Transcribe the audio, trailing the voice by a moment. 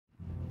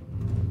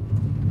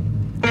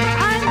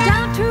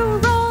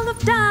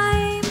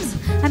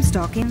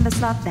Stalking the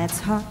slot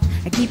that's hot.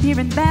 I keep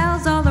hearing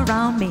bells all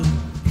around me,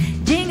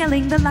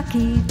 jingling the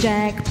lucky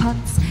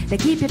jackpots. They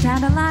keep you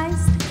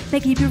tantalized. They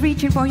keep you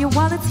reaching for your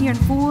wallets here in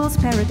Fool's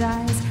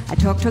Paradise. I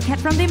talked to a cat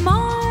from Des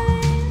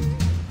Moines.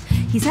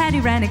 He said he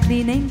ran a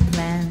cleaning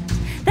plant.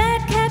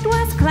 That cat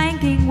was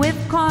clanking with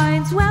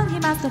coins. Well, he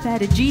must have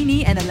had a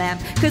genie and a lamp,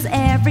 'cause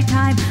every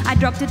time I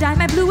dropped a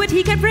dime I blew it.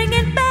 He kept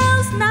ringing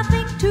bells,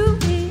 nothing to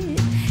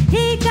it.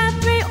 He got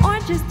 3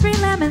 oranges, 3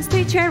 lemons,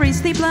 3 cherries,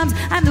 3 plums.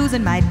 I'm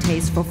losing my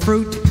taste for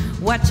fruit,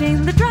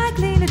 watching the dry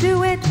cleaner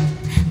do it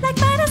like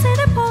Midas in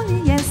a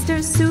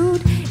polyester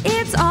suit.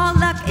 It's all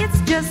luck, it's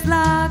just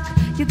luck.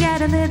 You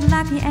get a little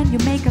lucky and you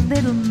make a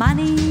little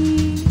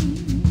money.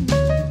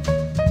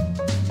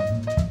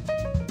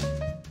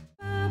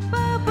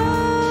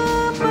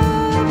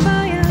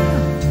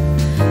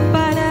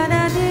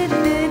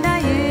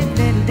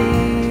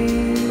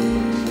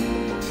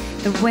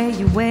 The way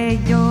you wear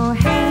your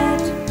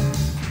hat,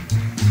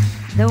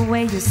 the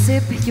way you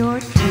sip your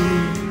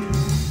tea,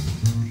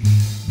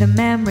 the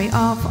memory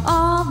of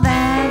all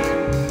that.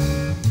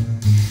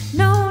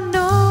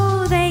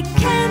 No, they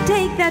can't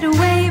take that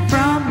away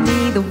from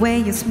me. The way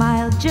you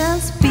smile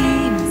just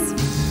beams,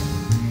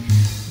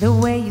 the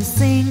way you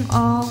sing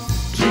off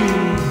key,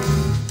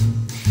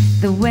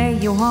 the way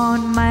you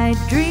haunt my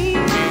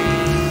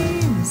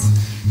dreams.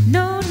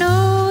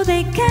 No,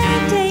 they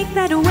can't take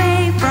that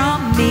away from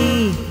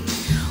me.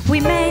 We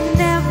may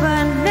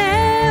never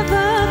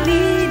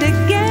meet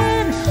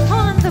again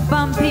on the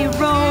bumpy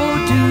road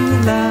to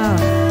love.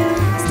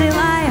 Still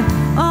I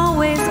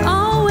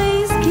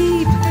always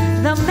keep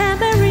the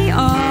memory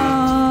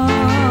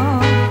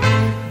of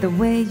the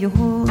way you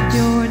hold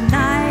your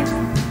knife,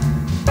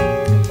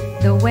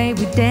 the way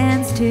we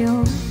danced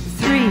till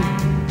 3,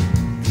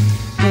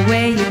 the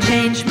way you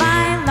changed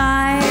my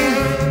life.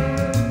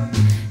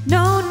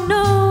 No,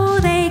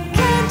 they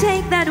can't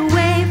take that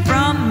away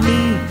from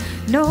me.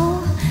 No,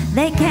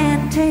 they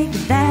can't take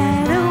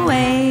that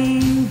away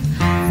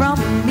from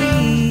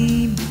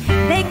me.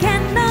 They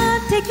cannot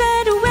take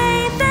that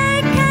away.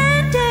 They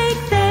can't take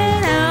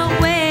that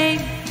away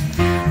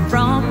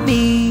from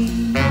me.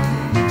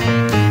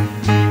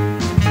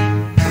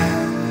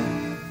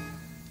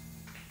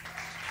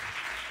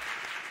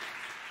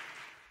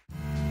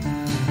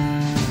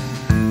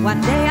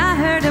 One day I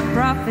heard a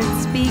prophet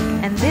speak,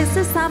 and this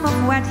is some of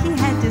what he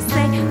had to say.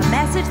 A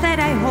message that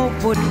I hope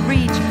would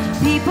reach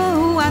people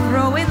who are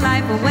throwing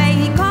life away.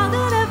 He called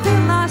it a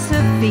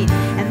philosophy,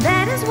 and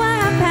that is why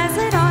I pass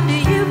it on to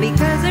you,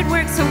 because it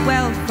works so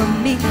well for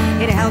me.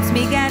 It helps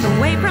me get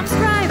away from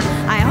strife.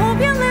 I hope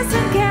you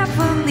listen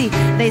carefully.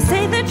 They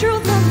say the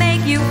truth will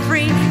make you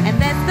free, and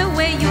that's the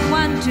way you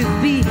want to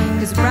be,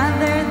 'cause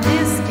brother,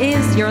 this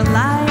is your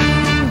life.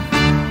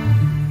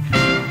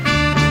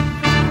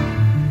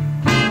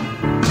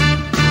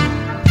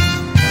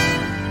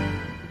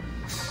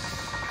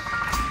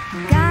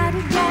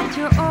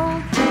 Your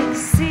old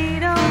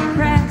tuxedo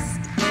pressed,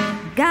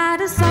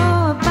 gotta sew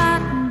a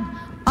button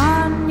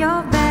on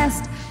your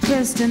vest,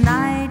 'cause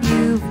tonight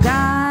you've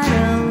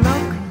gotta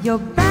look your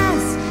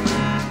best.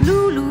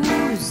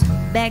 Lulu's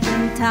back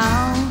in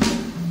town.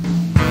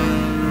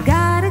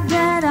 Gotta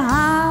get a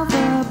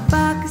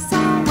 $1/2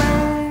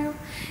 somewhere.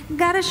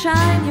 Gotta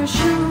shine your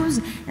shoes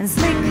and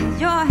slick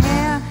your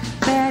hair.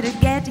 Better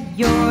get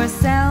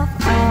yourself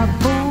a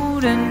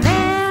boot and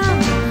then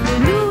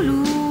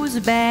Lulu's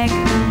back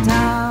in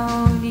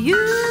town.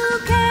 You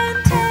can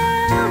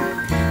tell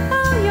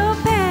all your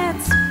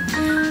pets,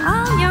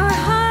 all your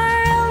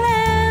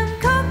Harlem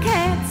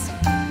coquettes,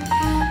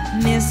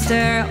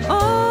 Mr.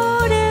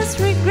 Otis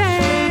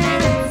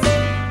regrets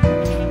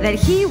that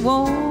he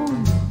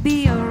won't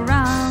be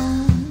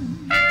around.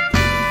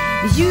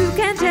 You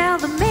can tell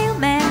the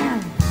mailman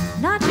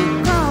not to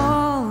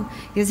call,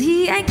 'cause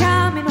he ain't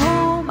coming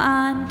home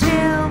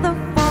until the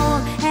fall,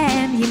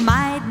 and he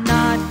might